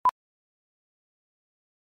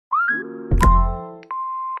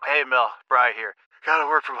Hey, Mel. Bri here. Gotta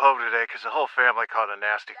work from home today because the whole family caught a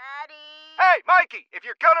nasty... Daddy! Hey, Mikey! If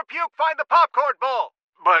you're gonna puke, find the popcorn bowl!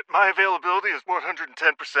 But my availability is 110%.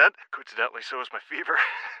 Coincidentally, so is my fever.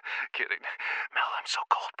 Kidding. Mel, I'm so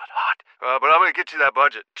cold but hot. But I'm gonna get you that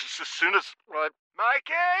budget just as soon as...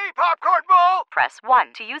 Mikey! Popcorn bowl! Press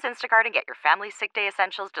 1 to use Instacart and get your family's sick day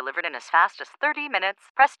essentials delivered in as fast as 30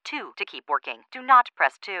 minutes. Press 2 to keep working. Do not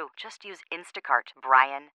press 2. Just use Instacart,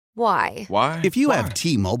 Brian. Why? If you have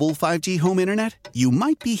T-Mobile 5G home internet, you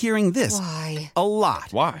might be hearing this Why? a lot.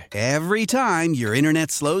 Why? Every time your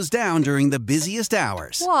internet slows down during the busiest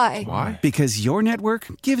hours. Why? Because your network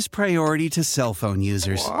gives priority to cell phone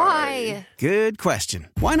users. Why? Good question.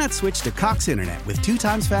 Why not switch to Cox Internet with 2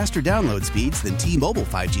 times faster download speeds than T-Mobile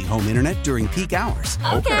 5G home internet during peak hours?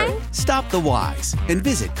 Okay. Stop the whys and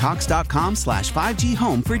visit cox.com/5G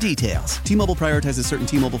home for details. T-Mobile prioritizes certain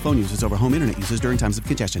T-Mobile phone users over home internet users during times of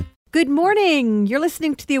congestion. Good morning. You're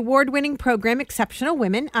listening to the award-winning program Exceptional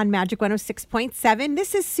Women on Magic 106.7.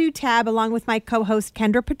 This is Sue Tabb along with my co-host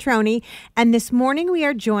Kendra Petroni. And this morning we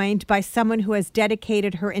are joined by someone who has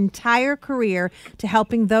dedicated her entire career to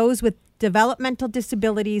helping those with developmental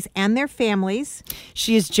disabilities and their families.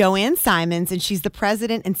 She is JoAnn Simons, and she's the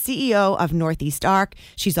president and CEO of Northeast ARC.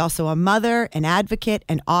 She's also a mother, an advocate,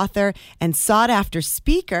 an author, and sought-after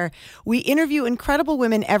speaker. We interview incredible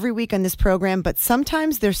women every week on this program, but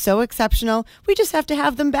sometimes they're so exceptional, we just have to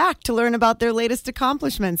have them back to learn about their latest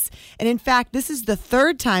accomplishments. And in fact, this is the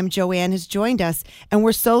third time JoAnn has joined us, and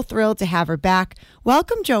we're so thrilled to have her back.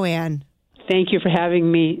 Welcome, JoAnn. Thank you for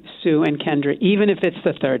having me, Sue and Kendra, even if it's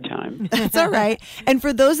the third time. That's all right. And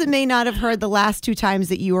for those that may not have heard the last 2 times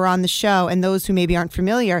that you were on the show and those who maybe aren't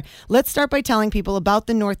familiar, let's start by telling people about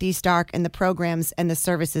the Northeast ARC and the programs and the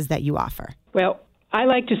services that you offer. Well, I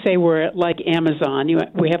like to say we're like Amazon.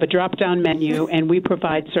 We have a drop-down menu, and we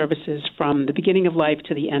provide services from the beginning of life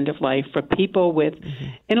to the end of life for people with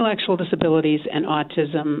intellectual disabilities and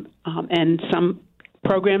autism, and some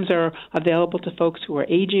programs are available to folks who are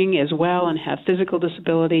aging as well and have physical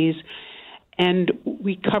disabilities. And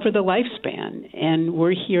we cover the lifespan, and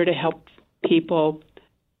we're here to help people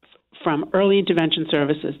from early intervention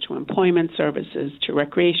services to employment services to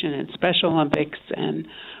recreation and Special Olympics and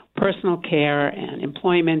personal care and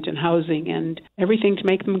employment and housing and everything to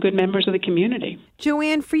make them good members of the community.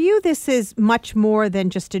 JoAnn, for you, this is much more than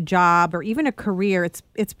just a job or even a career.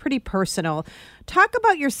 It's pretty personal. Talk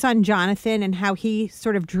about your son, Jonathan, and how he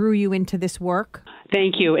sort of drew you into this work.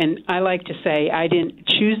 Thank you. And I like to say I didn't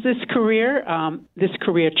choose this career. This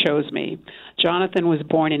career chose me. Jonathan was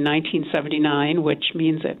born in 1979, which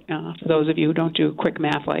means that for those of you who don't do quick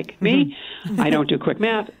math like me, I don't do quick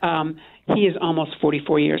math. He is almost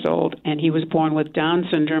 44 years old, and he was born with Down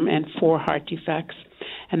syndrome and 4 heart defects.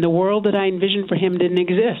 And the world that I envisioned for him didn't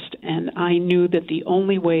exist. And I knew that the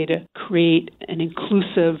only way to create an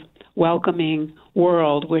inclusive, welcoming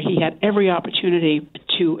world where he had every opportunity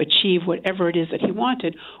to achieve whatever it is that he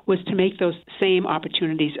wanted was to make those same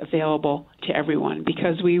opportunities available to everyone,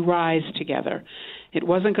 because we rise together. It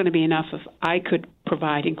wasn't going to be enough if I could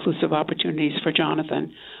provide inclusive opportunities for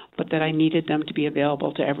Jonathan, but that I needed them to be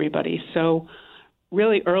available to everybody. So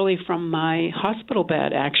really early from my hospital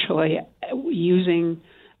bed, actually, using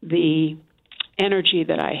the energy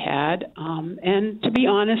that I had, and to be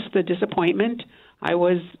honest, the disappointment, I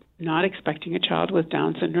was not expecting a child with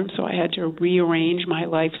Down syndrome, so I had to rearrange my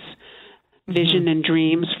life's vision and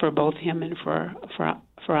dreams for both him and for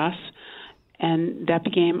us. And that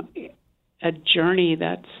became a journey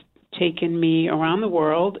that's taken me around the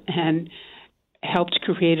world and helped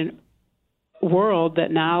create a world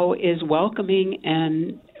that now is welcoming,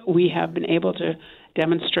 and we have been able to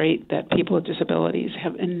demonstrate that people with disabilities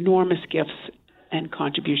have enormous gifts and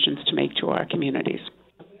contributions to make to our communities.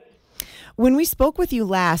 When we spoke with you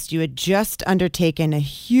last, you had just undertaken a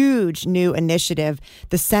huge new initiative,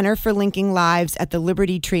 the Center for Linking Lives at the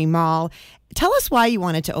Liberty Tree Mall. Tell us why you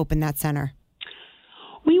wanted to open that center.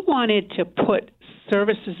 We wanted to put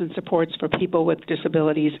services and supports for people with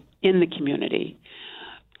disabilities in the community.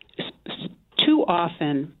 Too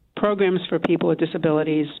often, programs for people with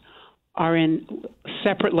disabilities are in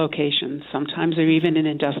separate locations. Sometimes they're even in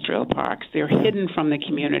industrial parks. They're hidden from the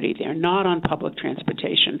community. They're not on public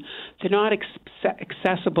transportation. They're not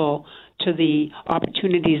accessible to the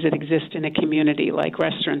opportunities that exist in a community, like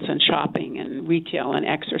restaurants and shopping and retail and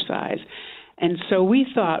exercise. And so we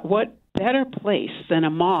thought, what better place than a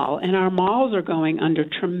mall? And our malls are going under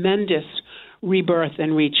tremendous rebirth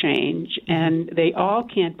and rechange, and they all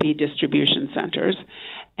can't be distribution centers.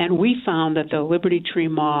 And we found that the Liberty Tree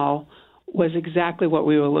Mall was exactly what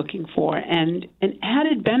we were looking for, and an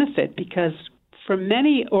added benefit, because for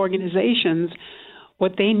many organizations,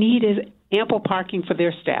 what they need is ample parking for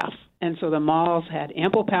their staff. And so the malls had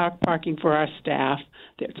ample parking for our staff.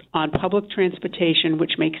 It's on public transportation,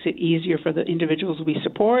 which makes it easier for the individuals we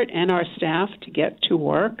support and our staff to get to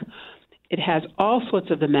work. It has all sorts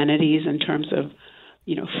of amenities in terms of,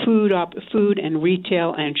 food and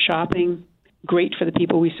retail and shopping, great for the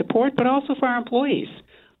people we support, but also for our employees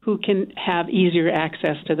who can have easier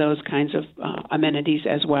access to those kinds of amenities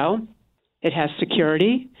as well. It has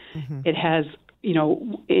security. Mm-hmm. It has,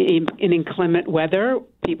 in inclement weather,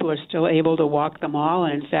 people are still able to walk the mall.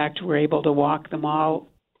 And in fact, we're able to walk the mall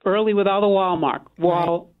early with all the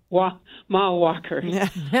mall walkers.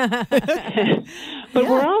 Yeah. But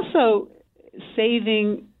we're also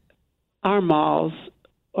saving our malls,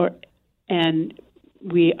 and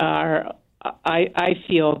we are. I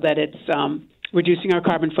feel that it's reducing our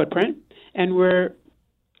carbon footprint, and we're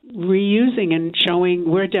reusing and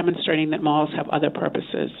we're demonstrating that malls have other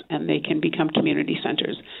purposes, and they can become community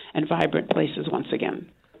centers and vibrant places once again.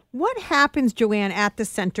 What happens, JoAnn, at the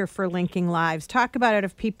Center for Linking Lives? Talk about it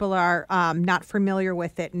if people are not familiar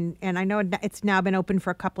with it, and I know it's now been open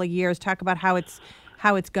for a couple of years. Talk about how it's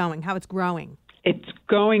going, how it's growing. It's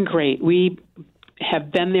going great. We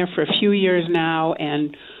have been there for a few years now,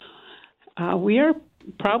 and we are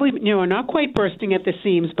probably, not quite bursting at the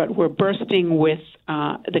seams, but we're bursting with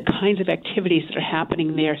the kinds of activities that are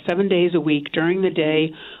happening there 7 days a week. During the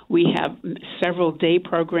day, we have several day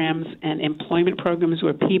programs and employment programs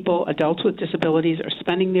where adults with disabilities, are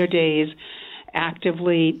spending their days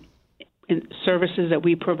actively in services that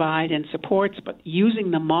we provide and supports, but using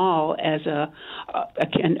the mall as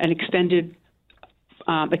an extended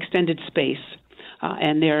space.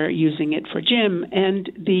 And they're using it for gym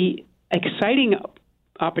and the exciting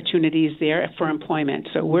opportunities there for employment.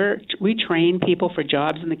 So we train people for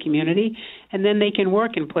jobs in the community, and then they can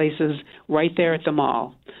work in places right there at the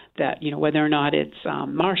mall. That whether or not it's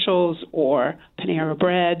Marshall's or Panera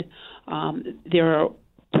Bread, there are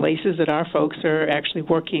places that our folks are actually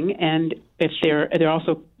working, and if they're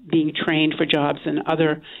also being trained for jobs in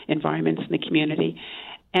other environments in the community.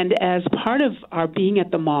 And as part of our being at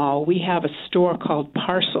the mall, we have a store called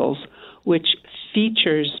Parcels, which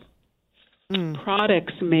features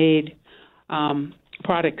products made, and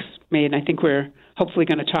I think we're hopefully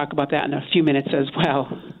going to talk about that in a few minutes as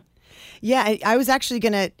well. Yeah, I was actually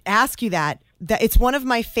going to ask you that. It's one of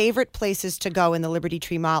my favorite places to go in the Liberty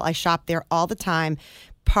Tree Mall. I shop there all the time.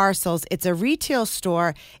 Parcels. It's a retail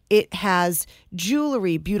store. It has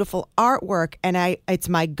jewelry, beautiful artwork, and it's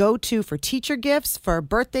my go-to for teacher gifts, for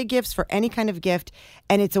birthday gifts, for any kind of gift,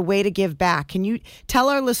 and it's a way to give back. Can you tell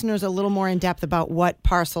our listeners a little more in depth about what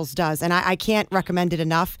Parcels does? And I can't recommend it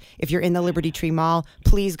enough. If you're in the Liberty Tree Mall,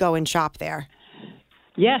 please go and shop there.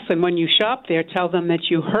 Yes, and when you shop there, tell them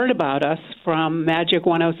that you heard about us from Magic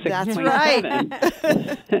 106.7. That's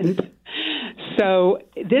right. And so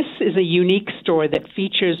this is a unique store that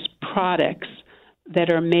features products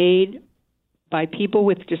that are made by people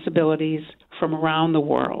with disabilities from around the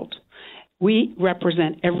world. We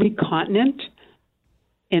represent every continent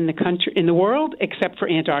in the world except for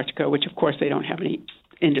Antarctica, which of course they don't have any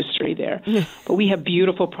industry there. But we have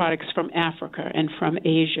beautiful products from Africa and from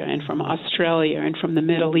Asia and from Australia and from the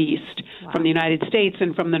Middle East, from the United States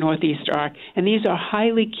and from the Northeast Arc. And these are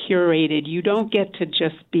highly curated. You don't get to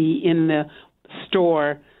just be in the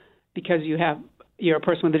store because you're a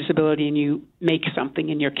person with a disability and you make something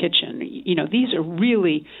in your kitchen. These are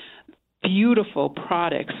really beautiful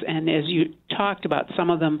products. And as you talked about,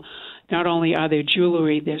 some of them, not only are there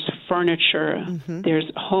jewelry, there's furniture, there's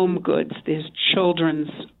home goods, there's children's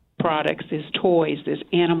products, there's toys, there's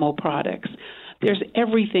animal products. There's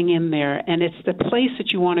everything in there, and it's the place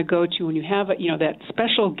that you want to go to when you have that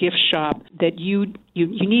special gift shop that you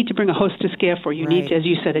need to bring a hostess gift, or you need to, as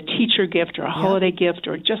you said, a teacher gift or a holiday gift,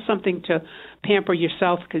 or just something to pamper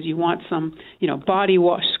yourself because you want some body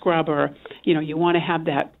wash scrub, or you want to have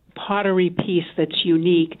that pottery piece that's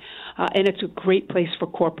unique, and it's a great place for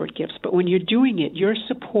corporate gifts. But when you're doing it, you're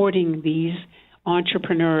supporting these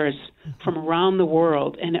entrepreneurs from around the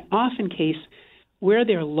world, and often case, we're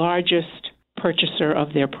their largest purchaser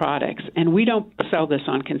of their products, and we don't sell this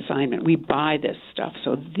on consignment. We buy this stuff,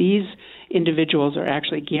 so these individuals are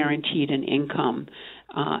actually guaranteed an income,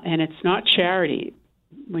 and it's not charity.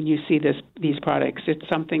 When you see these products, it's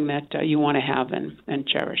something that you want to have and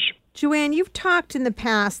cherish. JoAnn, you've talked in the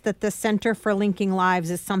past that the Center for Linking Lives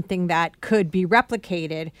is something that could be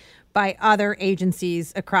replicated by other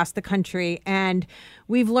agencies across the country. And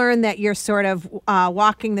we've learned that you're sort of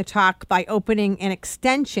walking the talk by opening an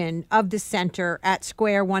extension of the center at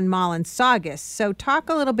Square One Mall in Saugus. So talk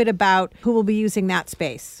a little bit about who will be using that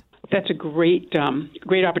space. That's a great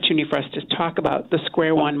opportunity for us to talk about the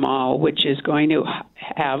Square One Mall, which is going to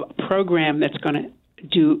have a program that's going to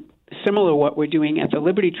do similar to what we're doing at the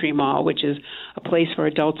Liberty Tree Mall, which is a place for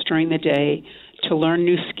adults during the day to learn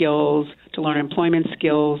new skills, to learn employment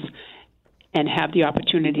skills, and have the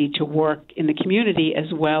opportunity to work in the community as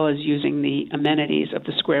well as using the amenities of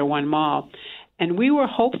the Square One Mall. And we were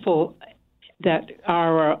hopeful that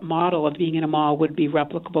our model of being in a mall would be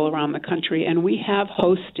replicable around the country, and we have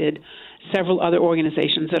hosted several other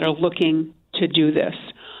organizations that are looking to do this.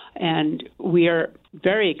 And we are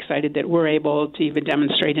very excited that we're able to even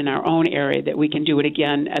demonstrate in our own area that we can do it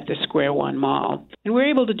again at the Square One Mall. And we're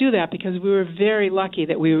able to do that because we were very lucky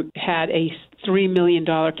that we had a $3 million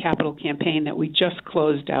capital campaign that we just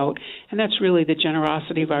closed out. And that's really the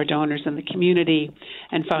generosity of our donors in the community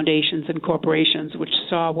and foundations and corporations, which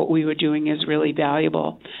saw what we were doing as really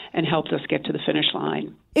valuable and helped us get to the finish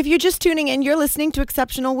line. If you're just tuning in, you're listening to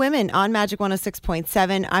Exceptional Women on Magic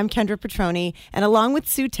 106.7. I'm Kendra Petroni, and along with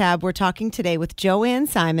Sue Tab, we're talking today with JoAnn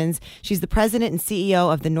Simons. She's the president and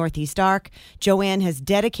CEO of the Northeast Arc. JoAnn has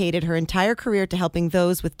dedicated her entire career to helping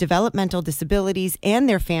those with developmental disabilities and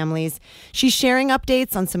their families. She's sharing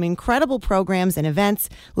updates on some incredible programs and events.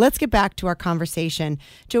 Let's get back to our conversation.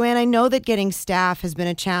 JoAnn, I know that getting staff has been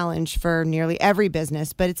a challenge for nearly every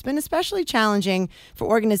business, but it's been especially challenging for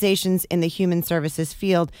organizations in the human services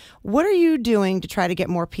field. What are you doing to try to get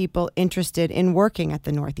more people interested in working at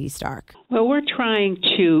the Northeast Arc? Well, we're trying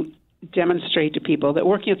to demonstrate to people that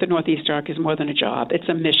working at the Northeast Arc is more than a job. It's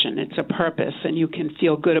a mission. It's a purpose, and you can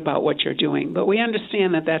feel good about what you're doing. But we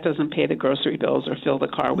understand that that doesn't pay the grocery bills or fill the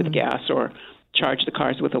car with gas or charge the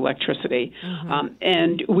cars with electricity.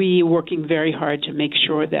 And we working very hard to make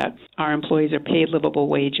sure that our employees are paid livable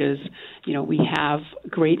wages. You know, we have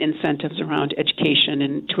great incentives around education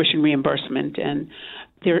and tuition reimbursement, and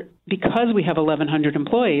because we have 1,100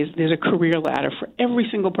 employees, there's a career ladder for every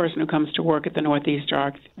single person who comes to work at the Northeast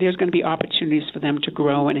Arc. There's going to be opportunities for them to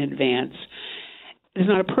grow and advance. There's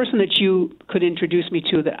not a person that you could introduce me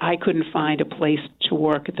to that I couldn't find a place to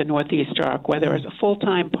work at the Northeast Arc, whether as a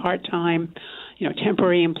full-time, part-time,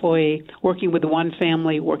 temporary employee, working with one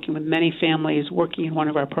family, working with many families, working in one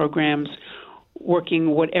of our programs,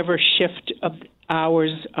 working whatever shift of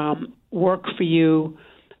hours work for you,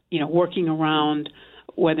 working around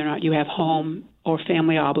whether or not you have home or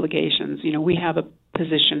family obligations. We have a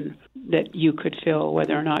position that you could fill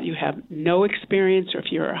whether or not you have no experience, or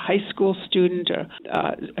if you're a high school student or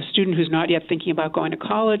a student who's not yet thinking about going to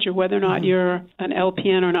college, or whether or not you're an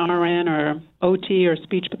LPN or an RN or OT or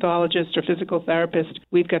speech pathologist or physical therapist.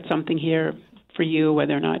 We've got something here for you,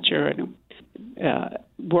 whether or not you're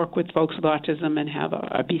work with folks with autism and have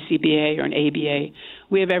a BCBA or an ABA.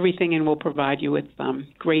 We have everything, and we'll provide you with a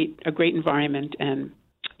great environment and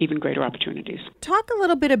even greater opportunities. Talk a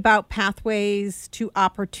little bit about Pathways to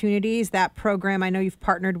Opportunities, that program. I know you've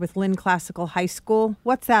partnered with Lynn Classical High School.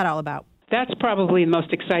 What's that all about? That's probably the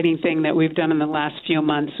most exciting thing that we've done in the last few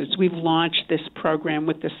months is we've launched this program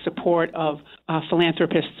with the support of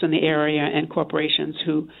philanthropists in the area and corporations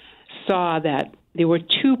who saw that there were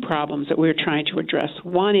two problems that we were trying to address.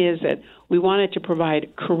 One is that we wanted to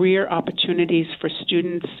provide career opportunities for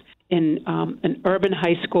students in an urban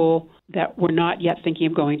high school that were not yet thinking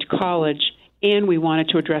of going to college, and we wanted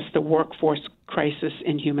to address the workforce crisis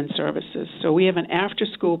in human services. So we have an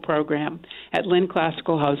after-school program at Lynn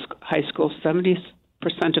Classical High School. 70%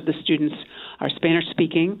 of the students are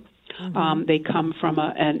Spanish-speaking. They come from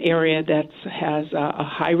an area that has a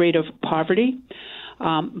high rate of poverty,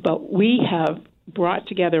 but we have brought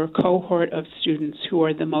together a cohort of students who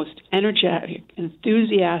are the most energetic,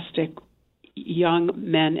 enthusiastic young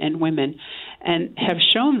men and women, and have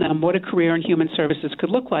shown them what a career in human services could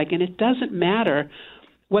look like. And it doesn't matter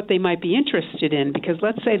what they might be interested in, because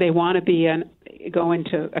let's say they want to go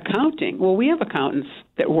into accounting. Well, we have accountants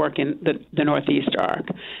that work in the Northeast Arc.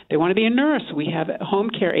 They want to be a nurse. We have a home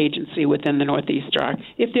care agency within the Northeast Arc.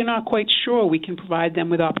 If they're not quite sure, we can provide them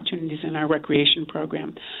with opportunities in our recreation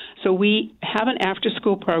program. So we have an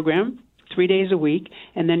after-school program 3 days a week,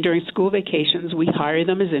 and then during school vacations, we hire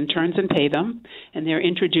them as interns and pay them, and they're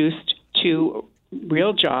introduced to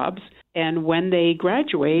real jobs. And when they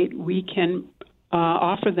graduate, we can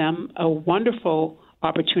offer them a wonderful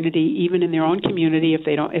opportunity, even in their own community. If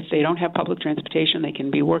they don't have public transportation, they can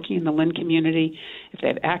be working in the Lynn community. If they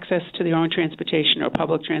have access to their own transportation or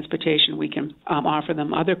public transportation, we can offer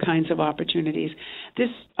them other kinds of opportunities. This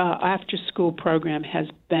after-school program has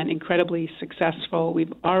been incredibly successful.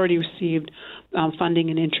 We've already received funding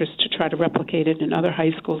and interest to try to replicate it in other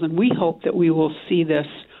high schools, and we hope that we will see this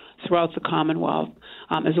throughout the Commonwealth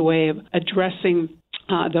as a way of addressing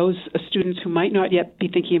those students who might not yet be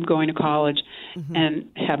thinking of going to college and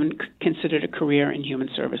haven't considered a career in human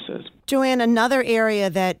services. JoAnn, another area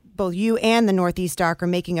that both you and the Northeast Arc are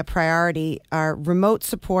making a priority are remote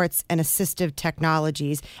supports and assistive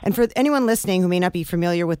technologies. And for anyone listening who may not be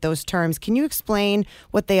familiar with those terms, can you explain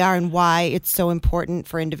what they are and why it's so important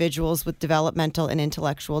for individuals with developmental and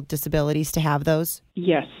intellectual disabilities to have those?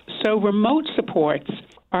 Yes. So remote supports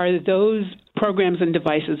are those programs and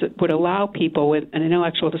devices that would allow people with an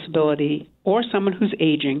intellectual disability or someone who's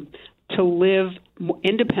aging to live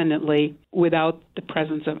independently without the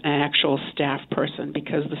presence of an actual staff person,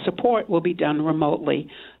 because the support will be done remotely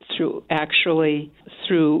through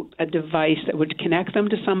a device that would connect them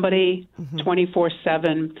to somebody 24/7.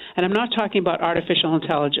 And I'm not talking about artificial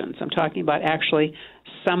intelligence. I'm talking about actually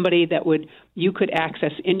somebody that you could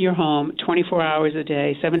access in your home 24 hours a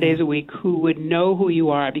day, 7 days a week, who would know who you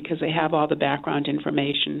are because they have all the background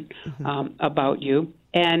information about you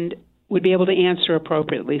and would be able to answer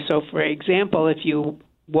appropriately. So, for example, if you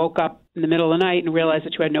woke up in the middle of the night and realized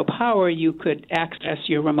that you had no power, you could access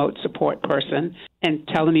your remote support person and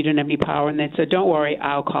tell them you didn't have any power, and they'd say, don't worry,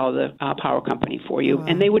 I'll call the power company for you. Wow.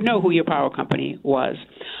 And they would know who your power company was.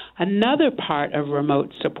 Another part of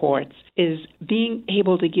remote supports is being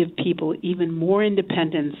able to give people even more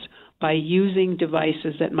independence by using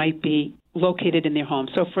devices that might be located in their home.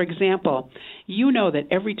 So, for example, you know that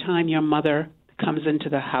every time your mother comes into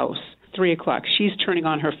the house, 3 o'clock, she's turning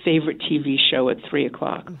on her favorite TV show at 3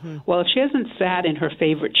 o'clock. Well, if she hasn't sat in her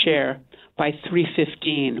favorite chair by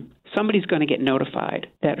 3:15, somebody's going to get notified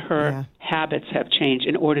that her habits have changed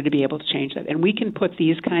in order to be able to change that. And we can put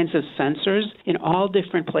these kinds of sensors in all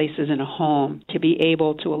different places in a home to be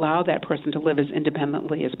able to allow that person to live as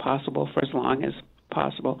independently as possible for as long as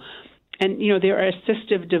possible. And, there are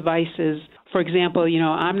assistive devices. For example,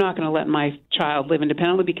 I'm not going to let my child live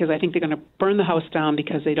independently because I think they're going to burn the house down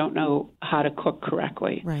because they don't know how to cook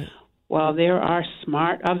correctly. Right. Well, there are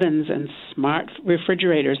smart ovens and smart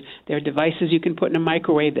refrigerators. There are devices you can put in a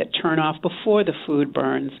microwave that turn off before the food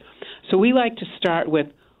burns. So we like to start with,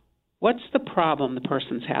 what's the problem the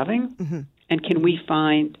person's having? And can we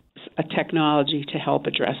find a technology to help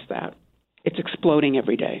address that? It's exploding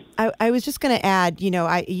every day. I was just going to add,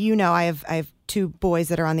 I have two boys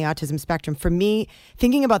that are on the autism spectrum. For me,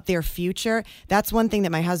 thinking about their future, that's one thing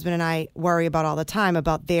that my husband and I worry about all the time,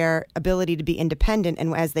 about their ability to be independent.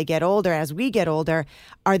 And as they get older, as we get older,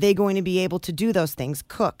 are they going to be able to do those things,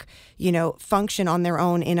 cook, function on their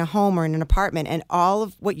own in a home or in an apartment? And all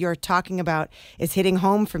of what you're talking about is hitting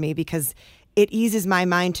home for me, because it eases my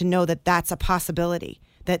mind to know that that's a possibility,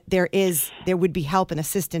 that there would be help and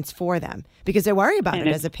assistance for them, because I worry about it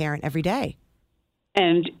as a parent every day.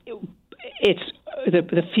 And it's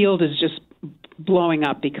the field is just blowing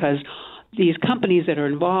up because these companies that are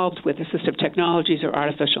involved with assistive technologies or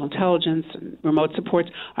artificial intelligence and remote supports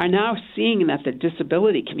are now seeing that the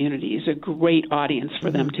disability community is a great audience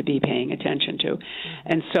for them to be paying attention to.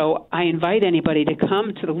 And so I invite anybody to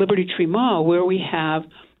come to the Liberty Tree Mall, where we have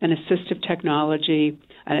an assistive technology,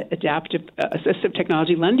 an adaptive assistive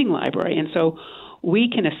technology lending library. And so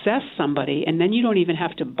we can assess somebody, and then you don't even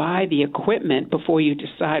have to buy the equipment before you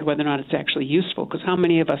decide whether or not it's actually useful, because how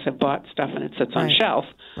many of us have bought stuff and it sits on a shelf?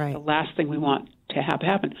 Right. The last thing we want to have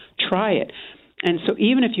happen. Try it. And so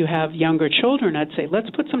even if you have younger children, I'd say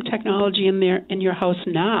let's put some technology in there in your house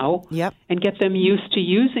now and get them used to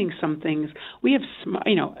using some things. We have,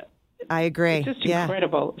 I agree. It's just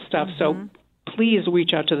incredible stuff. So please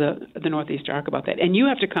reach out to the Northeast Arc about that. And you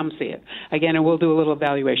have to come see it. Again, and we'll do a little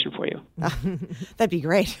evaluation for you. That'd be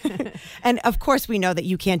great. And, of course, we know that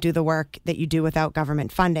you can't do the work that you do without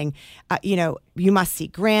government funding. You must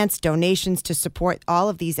seek grants, donations to support all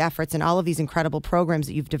of these efforts and all of these incredible programs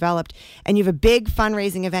that you've developed. And you have a big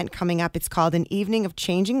fundraising event coming up. It's called An Evening of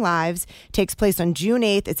Changing Lives. It takes place on June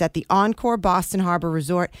 8th. It's at the Encore Boston Harbor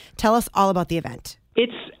Resort. Tell us all about the event.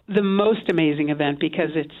 It's the most amazing event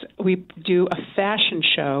because we do a fashion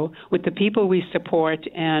show with the people we support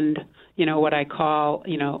and, what I call,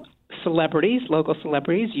 celebrities, local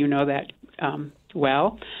celebrities. You know that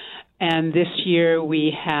well. And this year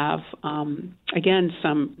we have, again,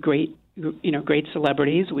 some great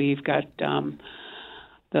celebrities. We've got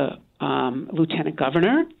the Lieutenant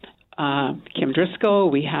Governor, Kim Driscoll.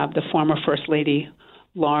 We have the former First Lady,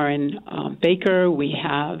 Lauren Baker. We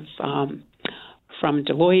have... from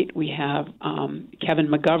Deloitte, we have Kevin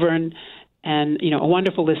McGovern, and a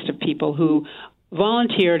wonderful list of people who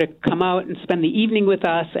volunteer to come out and spend the evening with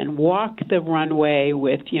us and walk the runway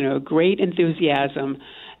with great enthusiasm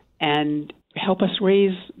and help us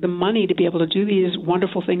raise the money to be able to do these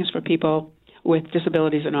wonderful things for people with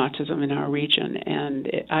disabilities and autism in our region. And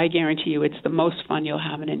I guarantee you it's the most fun you'll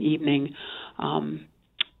have in an evening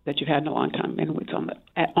that you've had in a long time. And it's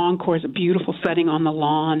at Encore is a beautiful setting on the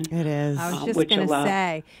lawn. It is. I was just going to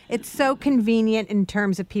say, it's so convenient in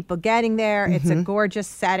terms of people getting there. It's a gorgeous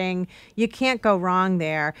setting. You can't go wrong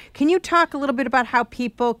there. Can you talk a little bit about how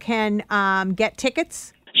people can get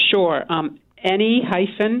tickets? Sure.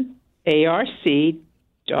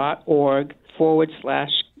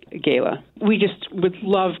 any-arc.org/gala. We just would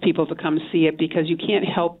love people to come see it because you can't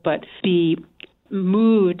help but be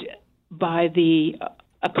moved by the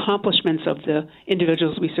accomplishments of the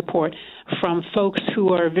individuals we support, from folks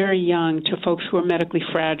who are very young to folks who are medically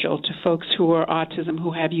fragile to folks who are autism,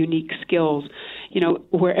 who have unique skills. You know,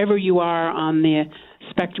 wherever you are on the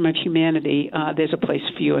spectrum of humanity, there's a place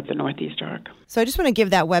for you at the Northeast Arc. So I just want to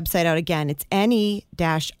give that website out again. It's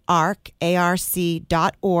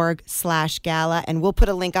any-arc.org/gala, and we'll put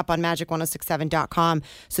a link up on magic1067.com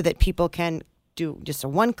so that people can do just a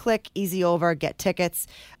one-click, easy over, get tickets.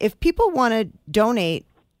 If people want to donate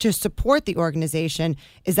to support the organization,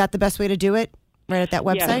 is that the best way to do it? Right at that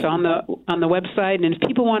website? Yes, on the website. And if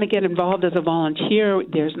people want to get involved as a volunteer,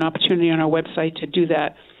 there's an opportunity on our website to do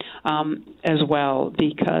that as well,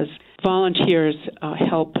 because volunteers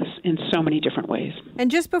help us in so many different ways. And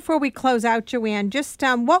just before we close out, JoAnn, just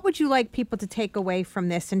what would you like people to take away from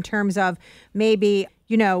this in terms of maybe,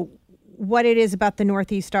 what it is about the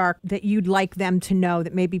Northeast Arc that you'd like them to know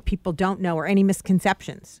that maybe people don't know, or any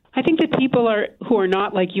misconceptions? I think that people who are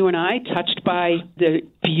not like you and I, touched by the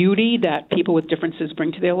beauty that people with differences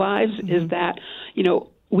bring to their lives, is that,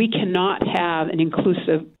 we cannot have an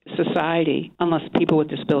inclusive society unless people with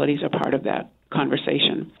disabilities are part of that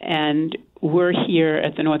conversation. And we're here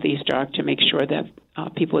at the Northeast Arc to make sure that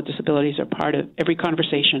people with disabilities are part of every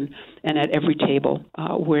conversation and at every table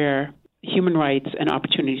where human rights and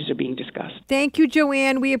opportunities are being discussed. Thank you,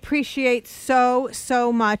 JoAnn. We appreciate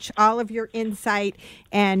so much all of your insight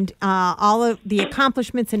and all of the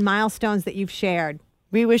accomplishments and milestones that you've shared.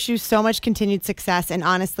 We wish you so much continued success, and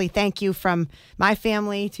honestly, thank you from my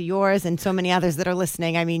family to yours and so many others that are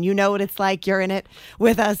listening. I mean, you know what it's like. You're in it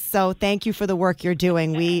with us, so thank you for the work you're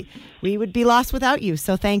doing. We would be lost without you,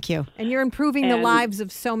 so thank you. And you're improving the lives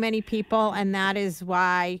of so many people, and that is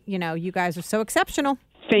why, you guys are so exceptional.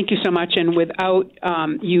 Thank you so much. And without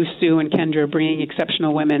you, Sue and Kendra, bringing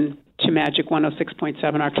exceptional women to Magic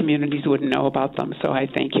 106.7, our communities wouldn't know about them. So I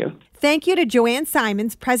thank you. Thank you to JoAnn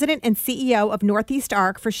Simons, President and CEO of Northeast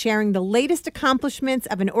Arc, for sharing the latest accomplishments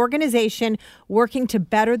of an organization working to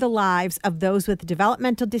better the lives of those with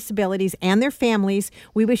developmental disabilities and their families.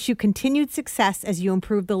 We wish you continued success as you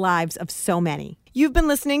improve the lives of so many. You've been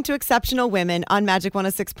listening to Exceptional Women on Magic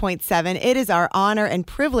 106.7. It is our honor and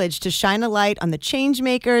privilege to shine a light on the change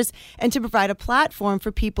makers and to provide a platform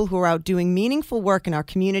for people who are out doing meaningful work in our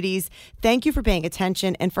communities. Thank you for paying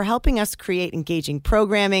attention and for helping us create engaging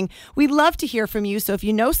programming. We'd love to hear from you, so if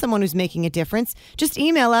you know someone who's making a difference, just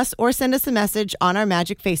email us or send us a message on our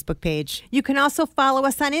Magic Facebook page. You can also follow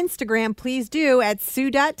us on Instagram. Please do, at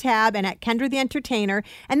Sue.tab and at Kendra the Entertainer.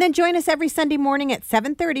 And then join us every Sunday morning at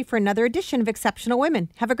 7:30 for another edition of Exceptional Women.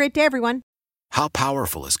 Have a great day, everyone. How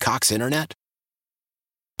powerful is Cox Internet?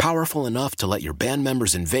 Powerful enough to let your band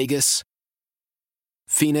members in Vegas,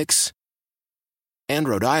 Phoenix, and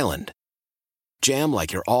Rhode Island jam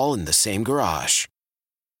like you're all in the same garage.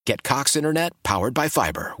 Get Cox Internet powered by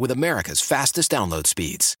fiber with America's fastest download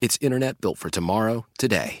speeds. It's internet built for tomorrow,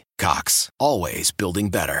 today. Cox, always building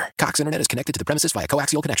better. Cox Internet is connected to the premises via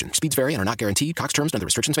coaxial connection. Speeds vary and are not guaranteed. Cox terms and other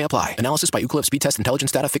restrictions may apply. Analysis by Ookla Speed Test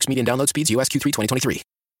Intelligence Data. Fixed median download speeds. US Q3 2023.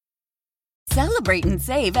 Celebrate and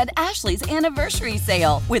save at Ashley's Anniversary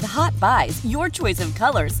Sale. With Hot Buys, your choice of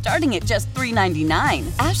colors starting at just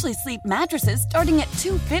 $3.99. Ashley Sleep mattresses starting at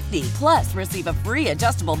 $2.50. Plus, receive a free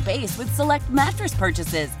adjustable base with select mattress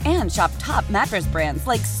purchases. And shop top mattress brands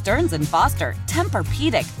like Stearns & Foster,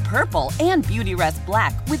 Tempur-Pedic, Purple, and Beautyrest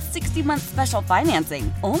Black with 60-month special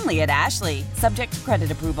financing. Only at Ashley. Subject to credit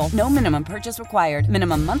approval. No minimum purchase required.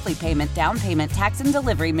 Minimum monthly payment, down payment, tax, and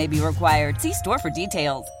delivery may be required. See store for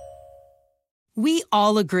details. We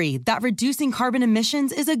all agree that reducing carbon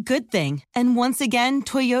emissions is a good thing. And once again,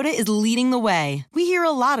 Toyota is leading the way. We hear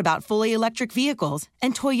a lot about fully electric vehicles,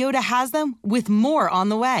 and Toyota has them with more on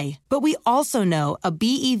the way. But we also know a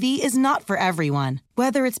BEV is not for everyone,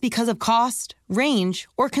 whether it's because of cost, range,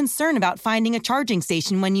 or concern about finding a charging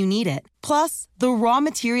station when you need it. Plus, the raw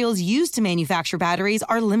materials used to manufacture batteries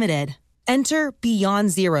are limited. Enter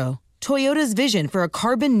Beyond Zero, Toyota's vision for a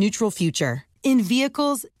carbon-neutral future. In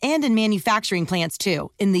vehicles and in manufacturing plants,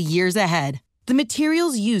 too, in the years ahead. The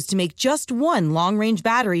materials used to make just one long-range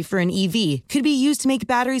battery for an EV could be used to make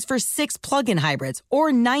batteries for 6 plug-in hybrids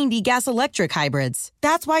or 90 gas-electric hybrids.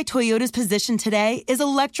 That's why Toyota's position today is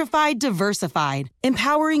electrified, diversified,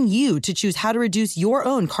 empowering you to choose how to reduce your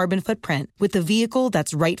own carbon footprint with the vehicle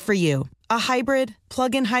that's right for you. A hybrid,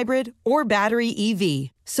 plug-in hybrid, or battery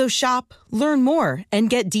EV. So shop, learn more,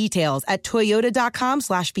 and get details at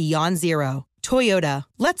toyota.com/beyond zero. Toyota,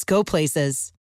 let's go places.